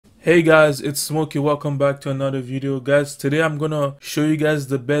Hey guys, it's Smokey. Welcome back to another video. Guys, today I'm gonna show you guys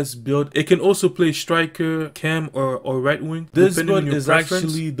the best build. It can also play striker, cam, or right wing. This build is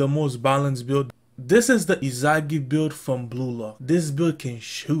actually the most balanced build. This is the Izagi build from Blue Lock. This build can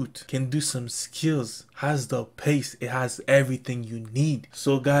shoot, can do some skills, has the pace, it has everything you need.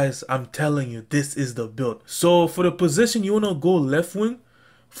 So guys, I'm telling you, this is the build. So for the position, you wanna go left wing.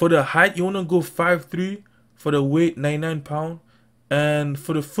 For the height, you wanna go 5'3". For the weight, 99 pounds. And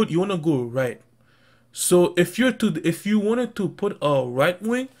for the foot, you want to go right. So if you wanted to put a right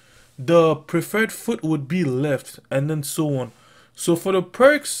wing, the preferred foot would be left, and then so on. So for the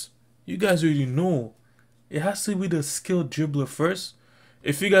perks, you guys already know, it has to be the skilled dribbler first.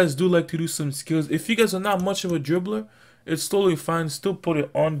 If you guys do like to do some skills, if you guys are not much of a dribbler, it's totally fine. Still put it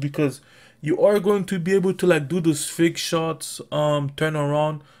on, because you are going to be able to like do those fake shots, turn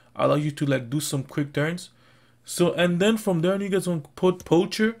around, allow you to like do some quick turns. So, and then from there, you guys want to put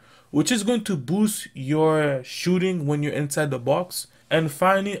poacher, which is going to boost your shooting when you're inside the box. And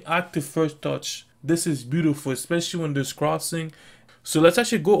finally, active first touch. This is beautiful, especially when there's crossing. So let's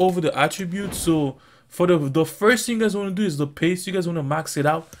actually go over the attributes. So for the first thing you guys want to do is the pace. You guys want to max it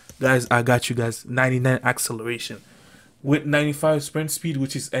out. Guys, I got you guys. 99 acceleration with 95 sprint speed,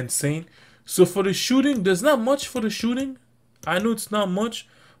 which is insane. So for the shooting, there's not much for the shooting. I know it's not much,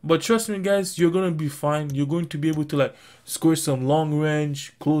 but trust me guys, you're gonna be fine. You're going to be able to like score some long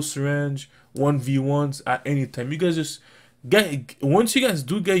range, close range, 1v1s at any time. You guys just once you guys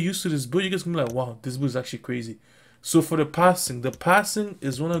do get used to this build, you guys can be like, wow, this build is actually crazy. So for the passing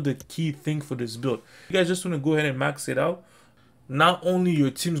is one of the key things for this build. You guys just want to go ahead and max it out. Not only your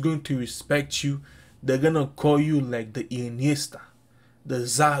team's going to respect you, they're gonna call you like the Iniesta, the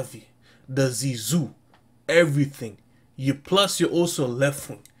Xavi, the Zizou, everything. You're also left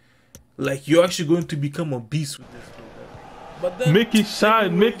wing. Like, you're actually going to become a beast with this build. But then make it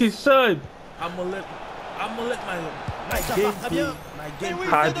shine, make it shine. I'm gonna let my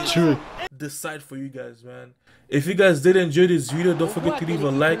gameplay decide for you guys, man. If you guys did enjoy this video, don't forget to leave a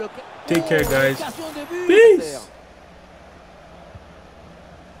like. Take care, guys. Peace.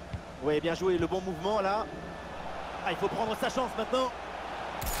 Oui, bien joué, le bon mouvement là. Ah, il faut prendre sa chance maintenant.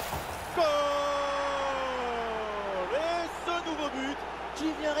 Goal! Et ce nouveau but qui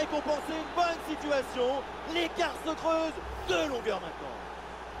vient récompenser une bonne situation. L'écart se creuse de longueur maintenant.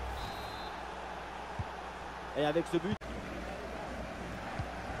 Et avec ce but...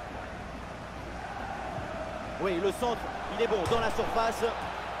 Oui, le centre, il est bon dans la surface.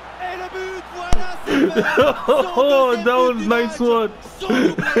 Et le but, voilà, super. Oh, that was nice one. Son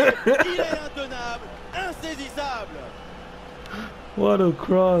doublé, il est intenable, insaisissable. What a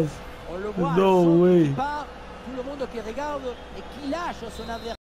cross. On le voit, No way. tout le monde qui regarde et qui lâche son adversaire.